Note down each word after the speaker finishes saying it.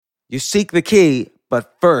You seek the key,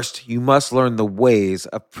 but first you must learn the ways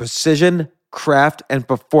of precision, craft, and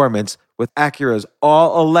performance with Acura's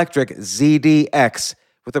all-electric ZDX.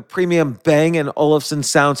 With a premium Bang & Olufsen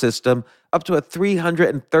sound system, up to a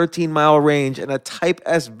 313-mile range, and a Type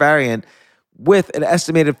S variant with an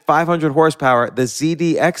estimated 500 horsepower, the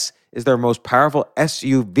ZDX is their most powerful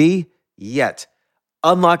SUV yet.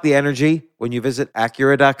 Unlock the energy when you visit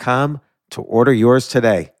Acura.com to order yours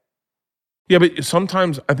today. Yeah, but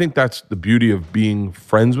sometimes I think that's the beauty of being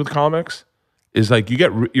friends with comics is like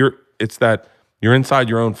it's that you're inside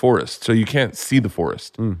your own forest, so you can't see the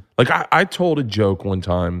forest. Like I told a joke one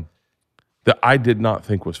time that I did not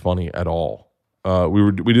think was funny at all.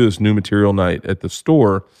 We do this new material night at the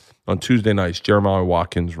store on Tuesday nights. Jeremiah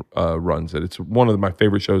Watkins runs it. It's one of my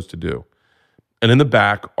favorite shows to do. And in the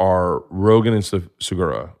back are Rogan and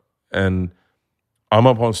Segura, and I'm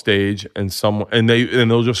up on stage, and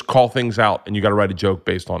they'll just call things out, and you got to write a joke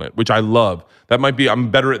based on it, which I love. I'm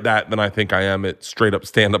better at that than I think I am at straight up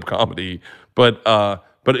stand up comedy. But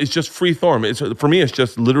it's just free form. For me, it's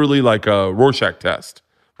just literally like a Rorschach test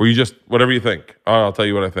where you just whatever you think. I'll tell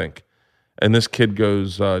you what I think. And this kid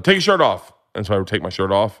goes, "Take your shirt off." And so I would take my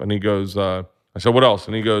shirt off, and he goes, I said, "What else?"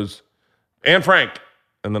 And he goes, "Anne Frank."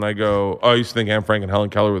 And then I go, "Oh, I used to think Anne Frank and Helen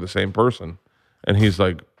Keller were the same person." And he's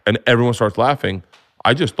like, and everyone starts laughing.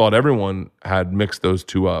 I just thought everyone had mixed those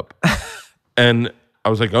two up. And I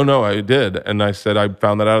was like, "Oh no, I did." And I said, "I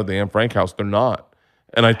found that out at the Anne Frank house. They're not."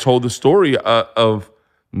 And I told the story of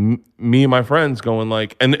me and my friends going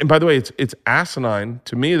like, and by the way, it's asinine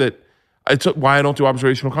to me that it's why I don't do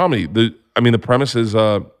observational comedy. The premise is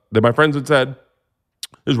that my friends had said,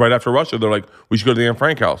 this was right after Russia, they're like, "We should go to the Anne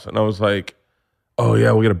Frank house." And I was like, "Oh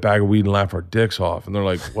yeah, we'll get a bag of weed and laugh our dicks off." And they're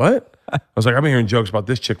like, "What?" I was like, "I've been hearing jokes about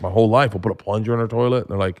this chick my whole life. We'll put a plunger in her toilet." And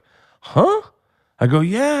they're like, "Huh?" I go,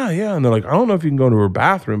 yeah. And they're like, "I don't know if you can go into her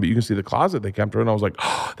bathroom, but you can see the closet they kept her in." I was like,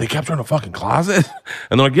 "Oh, they kept her in a fucking closet?"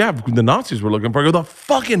 And they're like, "Yeah, the Nazis were looking for her." I go, "The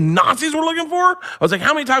fucking Nazis were looking for her?" I was like,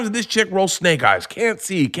 "How many times did this chick roll snake eyes? Can't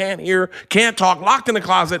see, can't hear, can't talk, locked in a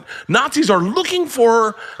closet. Nazis are looking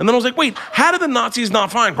for her." And then I was like, "Wait, how did the Nazis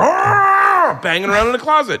not find her?" Banging around in the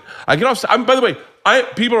closet. I get off, by the way,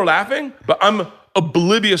 people are laughing, but I'm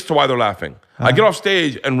oblivious to why they're laughing. I get off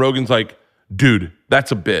stage and Rogan's like, "Dude,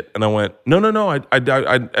 that's a bit." And I went, no, I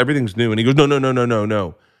everything's new. And he goes,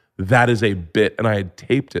 no. That is a bit. And I had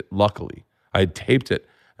taped it, luckily. I had taped it.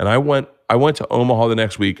 And I went to Omaha the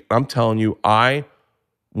next week. I'm telling you,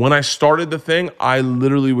 when I started the thing, I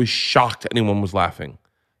literally was shocked anyone was laughing.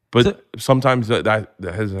 But sometimes that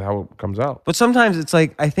is how it comes out. But sometimes it's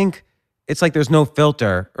like, I think it's like there's no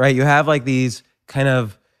filter, right? You have like these kind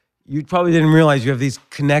of, you probably didn't realize you have these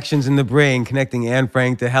connections in the brain connecting Anne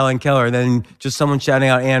Frank to Helen Keller, and then just someone shouting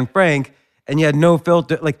out Anne Frank, and you had no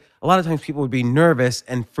filter. Like a lot of times people would be nervous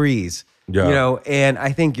and freeze, and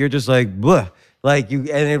I think you're just like, bleh, like and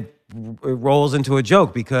it rolls into a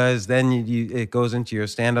joke because then it goes into your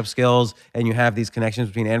stand-up skills, and you have these connections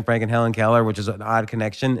between Anne Frank and Helen Keller, which is an odd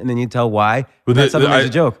connection, and then you tell why. That's something that's a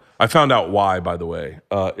joke. I found out why, by the way.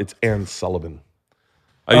 It's Anne Sullivan.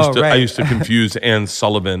 I used to confuse Anne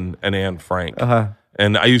Sullivan and Anne Frank.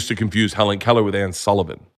 And I used to confuse Helen Keller with Anne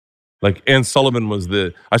Sullivan. Like Anne Sullivan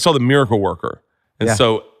I saw The Miracle Worker. And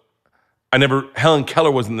so Helen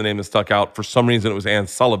Keller wasn't the name that stuck out. For some reason, it was Anne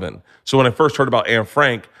Sullivan. So when I first heard about Anne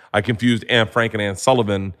Frank, I confused Anne Frank and Anne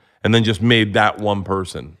Sullivan and then just made that one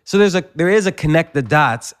person. So there is a connect the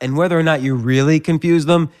dots, and whether or not you really confuse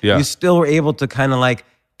them, you still were able to kind of like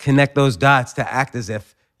connect those dots to act as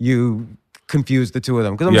if you confuse the two of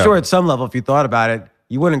them. Because I'm sure at some level, if you thought about it,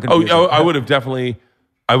 you wouldn't confuse them. I would have definitely,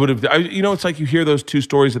 it's like you hear those two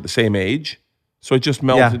stories at the same age. So it just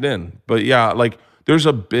melted in. But yeah, like there's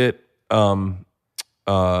a bit that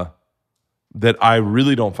I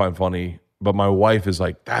really don't find funny, but my wife is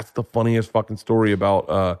like, "That's the funniest fucking story about,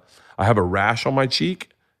 I have a rash on my cheek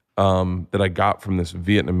that I got from this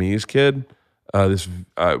Vietnamese kid.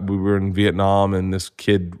 We were in Vietnam and this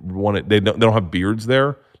kid they don't have beards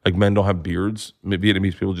there. Like men don't have beards.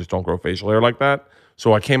 Vietnamese people just don't grow facial hair like that.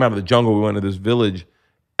 So I came out of the jungle. We went to this village,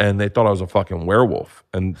 and they thought I was a fucking werewolf.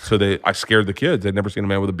 And so I scared the kids. They'd never seen a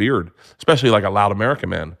man with a beard, especially like a loud American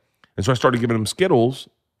man. And so I started giving them Skittles,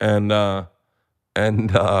 and they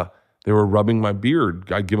were rubbing my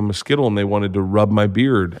beard. I'd give them a Skittle, and they wanted to rub my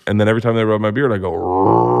beard. And then every time they rubbed my beard, I go,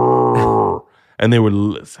 "Rrr," and they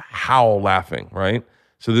would howl laughing, right?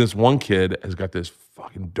 So this one kid has got this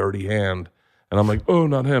fucking dirty hand. And I'm like, "Oh,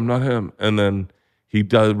 not him, not him." And then he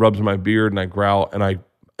rubs my beard, and I growl, and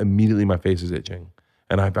immediately my face is itching.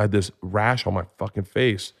 And I've had this rash on my fucking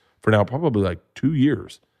face for now probably like 2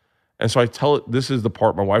 years. And so I tell it, this is the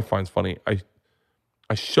part my wife finds funny. I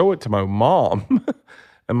I show it to my mom,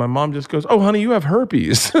 and my mom just goes, "Oh, honey, you have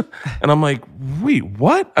herpes." And I'm like, "Wait,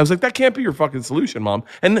 what?" I was like, "That can't be your fucking solution, Mom."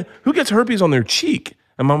 And who gets herpes on their cheek?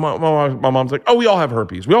 And my mom's like, "Oh, we all have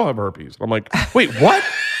herpes. We all have herpes." I'm like, "Wait, what?"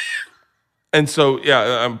 And so,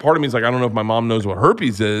 yeah, part of me is like, I don't know if my mom knows what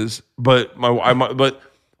herpes is, but but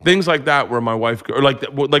things like that war my wife, or like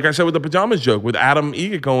I said with the pajamas joke with Adam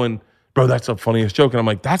Egget going, "Bro, that's the funniest joke," and I'm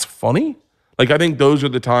like, "That's funny." Like, I think those are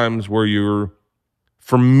the times where you're,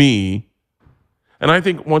 for me, and I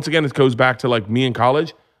think once again it goes back to like me in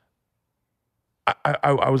college.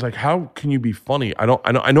 I was like, how can you be funny? I know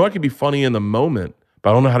I can be funny in the moment, but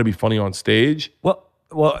I don't know how to be funny on stage.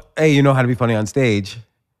 Well, hey, you know how to be funny on stage.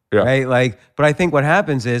 Yeah. Right? Like, but I think what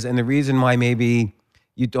happens is, and the reason why maybe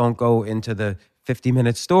you don't go into the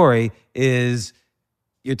 50-minute story is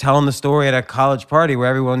you're telling the story at a college party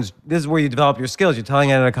where this is where you develop your skills. You're telling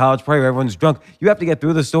it at a college party where everyone's drunk. You have to get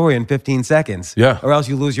through the story in 15 seconds. Yeah. Or else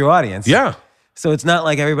you lose your audience. Yeah. So it's not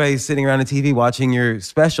like everybody's sitting around a TV watching your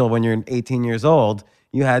special when you're 18 years old.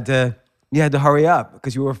 You had to hurry up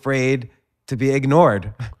because you were afraid to be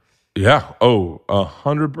ignored. Yeah. Oh,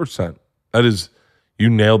 100%. That is, you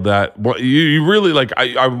nailed that. Well, you really like.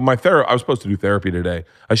 I was supposed to do therapy today.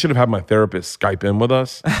 I should have had my therapist Skype in with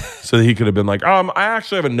us so that he could have been like, I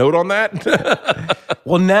actually have a note on that.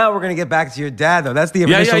 Well, now we're gonna get back to your dad though. That's the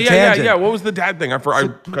initial tangent. Yeah. What was the dad thing? I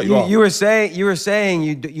cut you off. You were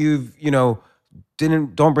saying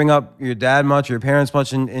don't bring up your dad much or your parents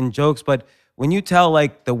much in jokes, but when you tell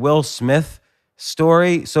like the Will Smith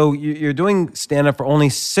story, so you're doing stand-up for only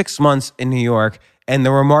 6 months in New York, and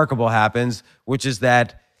the remarkable happens, which is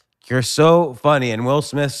that you're so funny, and Will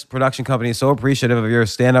Smith's production company is so appreciative of your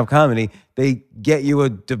stand-up comedy, they get you a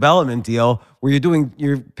development deal where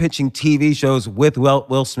you're pitching TV shows with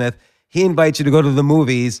Will Smith. He invites you to go to the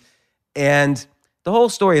movies, and the whole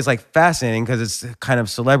story is like fascinating because it's kind of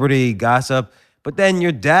celebrity gossip. But then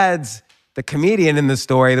your dad's the comedian in the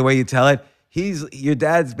story, the way you tell it. Your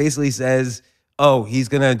dad basically says, "Oh, he's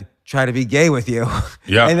gonna try to be gay with you."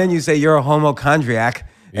 Yeah. And then you say you're a homochondriac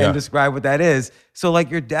and Yeah. describe what that is. So like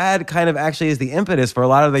your dad kind of actually is the impetus for a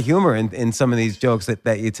lot of the humor in some of these jokes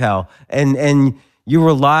that you tell. And you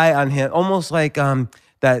rely on him almost like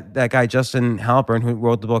that guy Justin Halpern who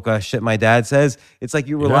wrote the book Shit My Dad Says. It's like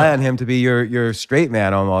you rely on him to be your straight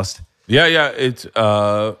man almost. Yeah. It's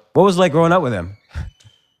What was it like growing up with him?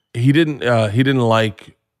 he didn't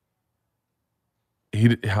like.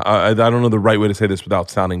 I don't know the right way to say this without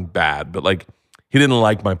sounding bad, but like he didn't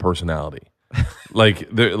like my personality.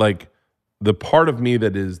 the part of me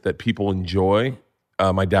that people enjoy,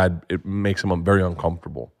 my dad, it makes him very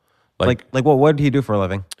uncomfortable. Like what did he do for a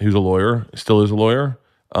living? He was a lawyer, still is a lawyer.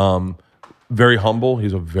 Very humble.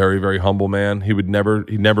 He's a very, very humble man. He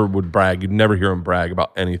never would brag. You'd never hear him brag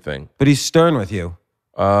about anything. But he's stern with you.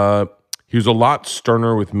 He was a lot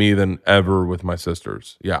sterner with me than ever with my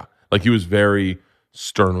sisters. Yeah. Like he was very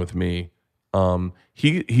stern with me.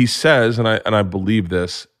 He says, and I believe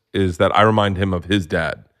this, is that I remind him of his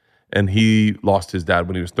dad. And he lost his dad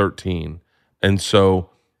when he was 13. And so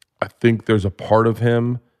I think there's a part of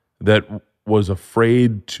him that was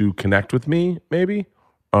afraid to connect with me, maybe.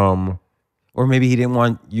 Or maybe he didn't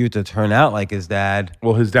want you to turn out like his dad.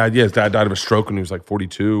 Well, his dad died of a stroke when he was like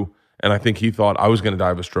 42. And I think he thought I was going to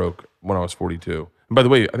die of a stroke when I was 42. And by the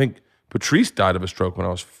way, I think Patrice died of a stroke when I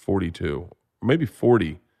was 42, or maybe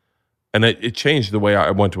 40. And it changed the way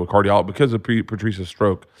I went to a cardiologist. Because of Patrice's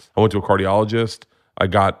stroke, I went to a cardiologist. I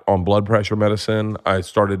got on blood pressure medicine. I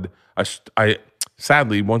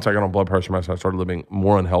sadly, once I got on blood pressure medicine, I started living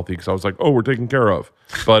more unhealthy because I was like, oh, we're taken care of.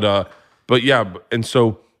 But yeah, and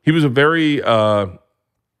so he was a very,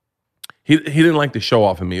 he didn't like to show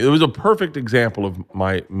off in me. It was a perfect example of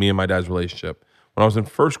me and my dad's relationship. When I was in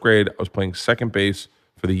first grade, I was playing second base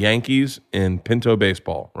for the Yankees in Pinto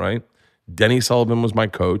baseball, right? Denny Sullivan was my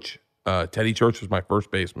coach. Teddy Church was my first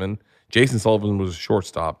baseman. Jason Sullivan was a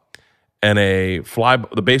shortstop. And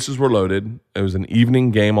the bases were loaded. It was an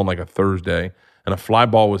evening game on like a Thursday, and a fly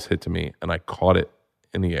ball was hit to me, and I caught it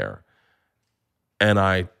in the air. And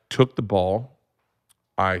I took the ball,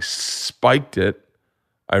 I spiked it,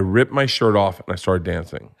 I ripped my shirt off, and I started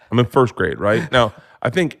dancing. I'm in first grade, right? Now,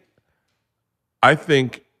 I think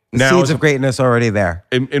now Seeds of greatness already there.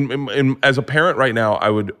 As a parent right now, I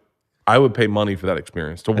would pay money for that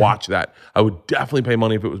experience, to watch that. I would definitely pay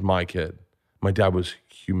money if it was my kid. My dad was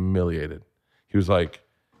humiliated. He was like,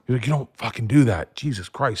 you don't fucking do that. Jesus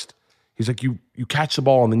Christ. He's like, you catch the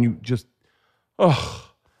ball and then you just, ugh.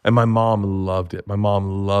 And my mom loved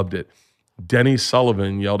it. Denny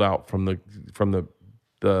Sullivan yelled out from the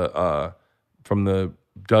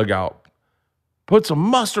dugout, put some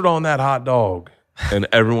mustard on that hot dog. and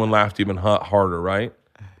everyone laughed even harder, right?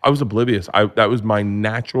 I was oblivious. That was my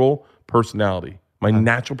natural personality. My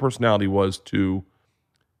natural personality was to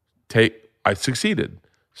I succeeded.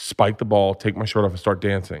 Spike the ball, take my shirt off, and start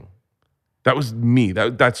dancing. That was me.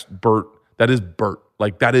 That's Bert. That is Bert.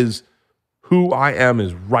 Like, that is who I am,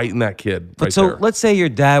 is right in that kid. But right so there. let's say your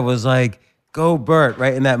dad was like, go Bert,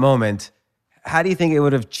 right in that moment. How do you think it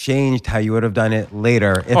would have changed how you would have done it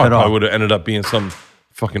later, if I at all? probably would have ended up being some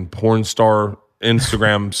fucking porn star,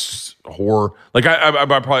 Instagram whore. Like, I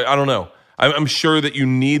probably, I don't know. I'm sure that you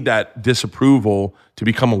need that disapproval to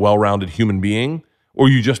become a well-rounded human being, or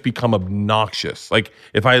you just become obnoxious. Like,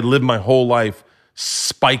 if I had lived my whole life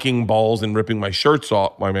spiking balls and ripping my shirts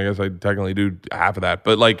off, I mean, I guess I technically do half of that,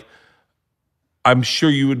 but like, I'm sure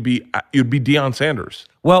you'd be Deion Sanders.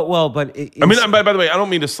 Well, but I mean, by the way, I don't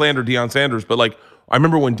mean to slander Deion Sanders, but like, I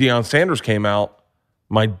remember when Deion Sanders came out,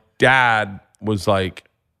 my dad was like,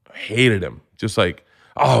 hated him, just like,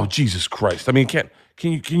 oh, Jesus Christ. I mean, can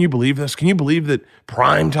you believe this? Can you believe that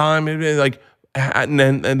prime time? Like, and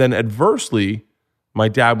then adversely, my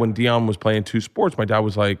dad, when Deion was playing two sports, my dad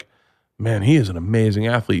was like, man, he is an amazing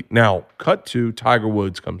athlete. Now, cut to Tiger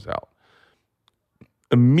Woods comes out.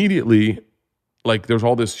 Immediately, like, there's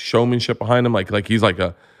all this showmanship behind him, like he's like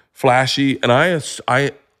a flashy, and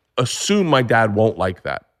I assume my dad won't like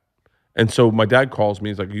that. And so my dad calls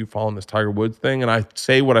me, he's like, are you following this Tiger Woods thing? And I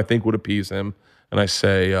say what I think would appease him, and I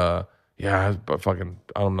say, yeah, but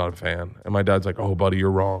I'm not a fan. And my dad's like, oh, buddy,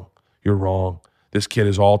 you're wrong. You're wrong. This kid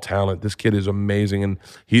is all talent. This kid is amazing, and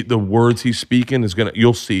the words he's speaking is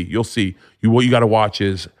you'll see. What you got to watch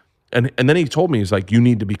is, and then he told me, he's like, you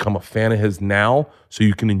need to become a fan of his now so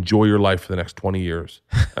you can enjoy your life for the next 20 years.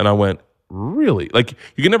 And I went, really? Like,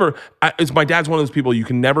 you can never, it's my dad's one of those people, you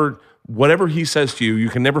can never, whatever he says to you, you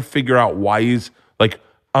can never figure out why he's like,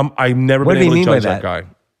 I've never been able to judge that guy.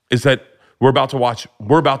 Is that we're about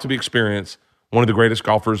to experience one of the greatest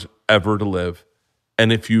golfers ever to live.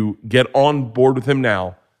 And if you get on board with him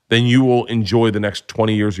now, then you will enjoy the next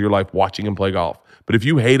 20 years of your life watching him play golf. But if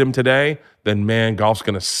you hate him today, then man, golf's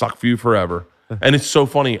going to suck for you forever. And it's so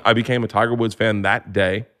funny. I became a Tiger Woods fan that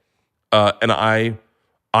day. And I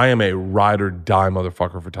am a ride or die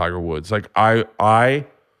motherfucker for Tiger Woods. Like, I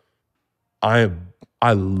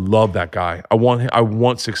love that guy. I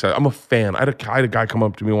want success. I'm a fan. I had a guy come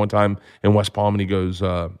up to me one time in West Palm, and he goes,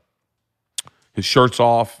 his shirt's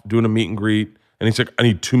off, doing a meet and greet. And he's like, I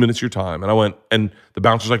need 2 minutes of your time. And I went, and the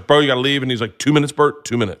bouncer's like, bro, you got to leave. And he's like, 2 minutes, Bert,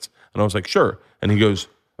 2 minutes. And I was like, sure. And he goes,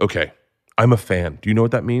 okay, I'm a fan. Do you know what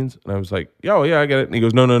that means? And I was like, yeah, I get it. And he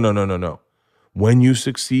goes, no. When you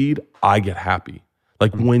succeed, I get happy.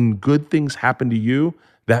 Like, when good things happen to you,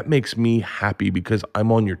 that makes me happy because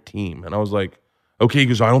I'm on your team. And I was like, okay. He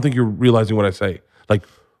goes, I don't think you're realizing what I say. Like,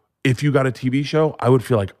 if you got a TV show, I would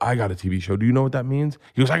feel like I got a TV show. Do you know what that means?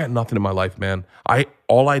 He goes, I got nothing in my life, man.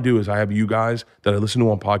 All I do is I have you guys that I listen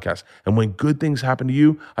to on podcasts. And when good things happen to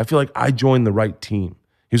you, I feel like I joined the right team.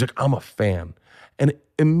 He was like, I'm a fan. And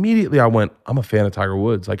immediately I went, I'm a fan of Tiger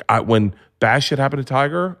Woods. Like, when bad shit happened to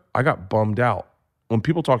Tiger, I got bummed out. When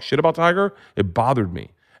people talk shit about Tiger, it bothered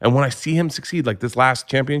me. And when I see him succeed, like this last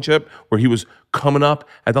championship where he was coming up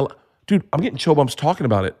at dude, I'm getting chill bumps talking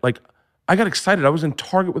about it. Like, I got excited. I was in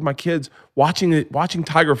Target with my kids watching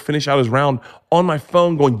Tiger finish out his round on my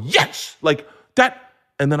phone going, yes, like that.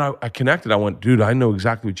 And then I connected. I went, dude, I know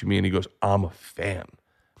exactly what you mean. He goes, I'm a fan.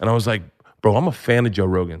 And I was like, bro, I'm a fan of Joe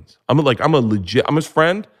Rogan's. I'm his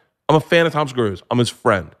friend. I'm a fan of Tom Segura's. I'm his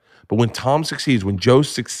friend. But when Tom succeeds, when Joe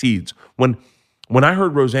succeeds, when I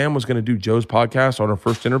heard Roseanne was going to do Joe's podcast on her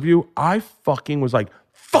first interview, I fucking was like,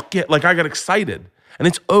 fuck it. Like, I got excited. And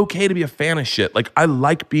it's okay to be a fan of shit. Like, I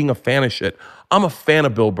like being a fan of shit. I'm a fan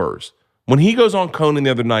of Bill Burr's. When he goes on Conan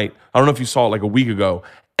the other night, I don't know if you saw it like a week ago,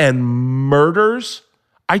 and murders,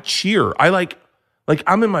 I cheer. I like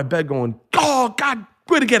I'm in my bed going, oh, God,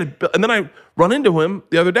 way to get it, Bill. And then I run into him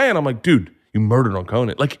the other day, and I'm like, dude, you murdered on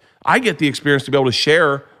Conan. Like, I get the experience to be able to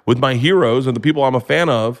share with my heroes and the people I'm a fan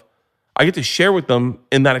of. I get to share with them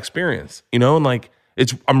in that experience, you know? And like,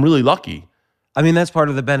 I'm really lucky. I mean, that's part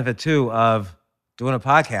of the benefit too of doing a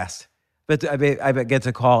podcast. But I get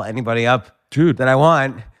to call anybody up, dude, that I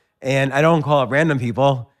want, and I don't call up random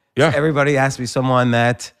people. Yeah, everybody has to be someone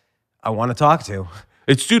that I want to talk to.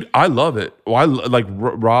 Dude, I love it. Well, I like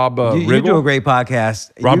Rob Riggle. You do a great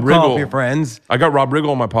podcast. Rob you Riggle. Call up your friends. I got Rob Riggle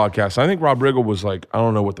on my podcast. I think Rob Riggle was like, I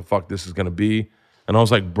don't know what the fuck this is going to be. And I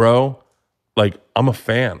was like, bro, like, I'm a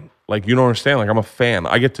fan. Like, you don't understand. Like, I'm a fan.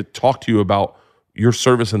 I get to talk to you about your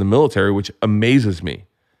service in the military, which amazes me.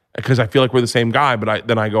 Because I feel like we're the same guy, but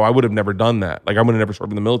then I go, I would have never done that. Like, I would have never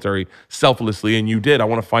served in the military selflessly, and you did. I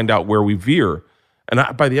want to find out where we veer.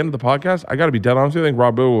 And by the end of the podcast, I got to be dead honest with you. I think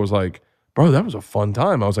Rob Bill was like, bro, that was a fun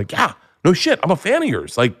time. I was like, yeah, no shit. I'm a fan of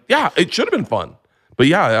yours. Like, yeah, it should have been fun. But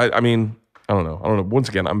yeah, I mean, I don't know. Once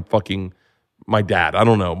again, I'm fucking my dad. I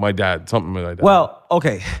don't know. My dad, something with my dad. Well,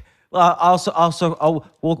 okay.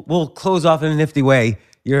 We'll close off in a nifty way.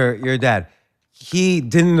 Your dad, he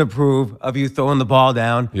didn't approve of you throwing the ball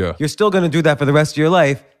down. Yeah. You're still going to do that for the rest of your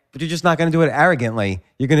life, but you're just not going to do it arrogantly.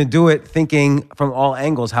 You're going to do it thinking from all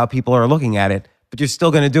angles how people are looking at it, but you're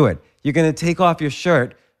still going to do it. You're going to take off your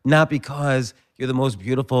shirt, not because you're the most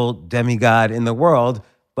beautiful demigod in the world,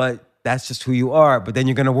 but that's just who you are. But then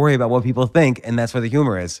you're going to worry about what people think, and that's where the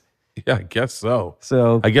humor is. Yeah, I guess so.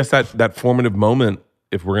 So I guess that formative moment,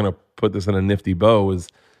 if we're gonna put this in a nifty bow, is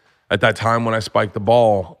at that time when I spiked the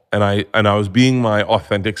ball and I was being my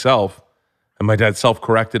authentic self, and my dad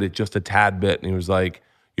self-corrected it just a tad bit, and he was like,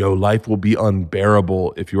 "Yo, life will be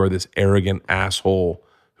unbearable if you are this arrogant asshole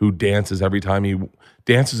who dances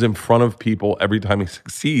in front of people every time he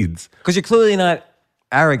succeeds." because you're clearly not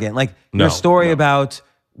arrogant. Like your story about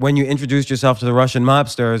when you introduced yourself to the Russian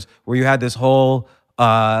mobsters, where you had this whole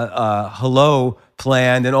hello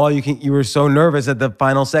planned, and you were so nervous at the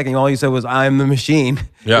final second. All you said was "I'm the machine"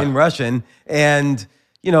 in Russian, and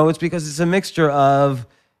it's because it's a mixture of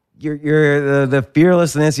the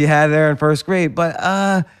fearlessness you had there in first grade,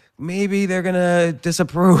 but maybe they're gonna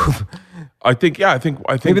disapprove. I think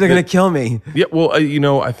Maybe they're gonna kill me. Yeah, well,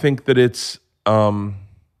 I think that it's I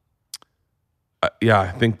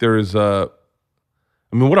think there is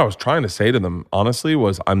what I was trying to say to them, honestly,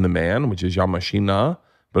 was I'm the man, which is Yamashina,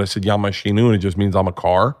 but I said Yamashinu, and it just means I'm a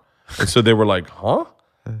car. And so they were like, huh?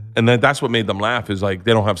 And then that's what made them laugh, is like,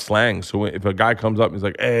 they don't have slang. So if a guy comes up and he's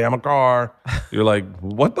like, hey, I'm a car, you're like,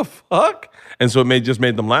 what the fuck? And so just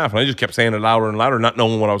made them laugh. And I just kept saying it louder and louder, not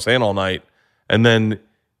knowing what I was saying all night. And then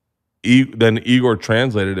Igor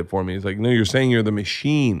translated it for me. He's like, no, you're saying you're the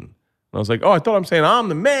machine. And I was like, oh, I thought I'm saying I'm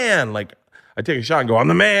the man. Like, I take a shot and go, I'm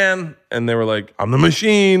the man. And they were like, I'm the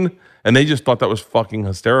machine. And they just thought that was fucking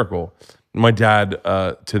hysterical. My dad,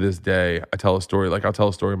 to this day, I'll tell a story.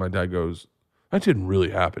 My dad goes, that didn't really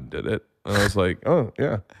happen, did it? And I was like, oh,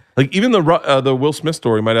 yeah. Like, even the Will Smith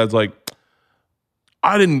story, my dad's like,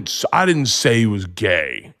 I didn't say he was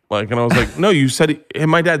gay. Like, and I was like, no, you said it. And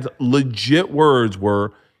my dad's legit words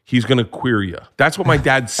were, he's going to queer you. That's what my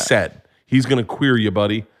dad said. He's going to queer you,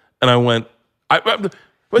 buddy. And I went,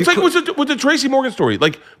 it's like with the Tracy Morgan story.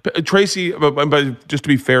 Like, Tracy, but just to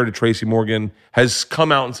be fair to Tracy Morgan, has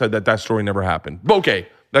come out and said that story never happened. But okay,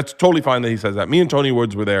 that's totally fine that he says that. Me and Tony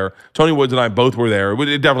Woods were there. Tony Woods and I both were there.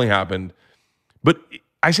 It definitely happened. But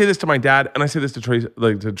I say this to my dad, and I say this to Tracy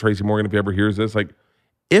Morgan, if he ever hears this. Like,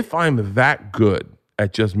 if I'm that good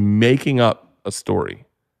at just making up a story,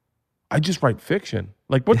 I just write fiction.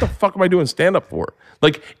 Like, what the fuck am I doing stand-up for?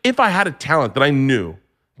 Like, if I had a talent that I knew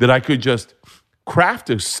that I could just craft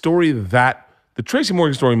a story the Tracy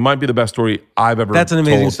Morgan story might be the best story I've ever told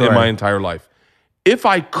in my entire life. If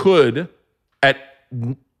I could, at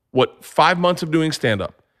 5 months of doing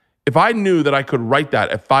stand-up, if I knew that I could write that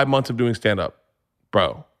at 5 months of doing stand-up,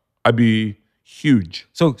 bro, I'd be huge.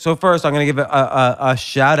 So first, I'm going to give a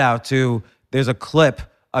shout out to, there's a clip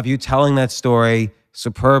of you telling that story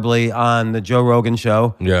superbly on the Joe Rogan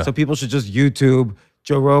show. Yeah. So people should just YouTube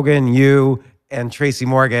Joe Rogan, you, and Tracy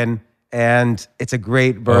Morgan, and it's a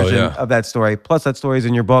great version of that story. Plus, that story is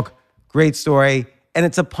in your book. Great story. And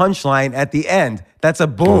it's a punchline at the end. That's a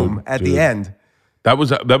boom at the end. That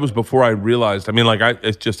was before I realized. I mean, like,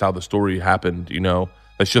 it's just how the story happened,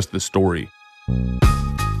 That's just the story.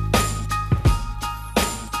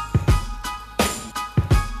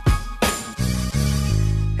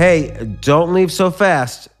 Hey, don't leave so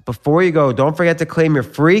fast. Before you go, don't forget to claim your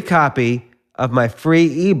free copy of my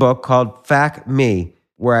free ebook called Fact Me,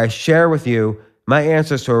 where I share with you my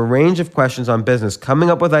answers to a range of questions on business, coming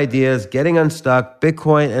up with ideas, getting unstuck,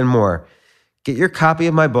 Bitcoin, and more. Get your copy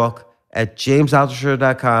of my book at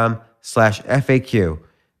jamesaltucher.com/FAQ.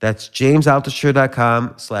 That's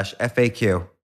jamesaltucher.com/FAQ.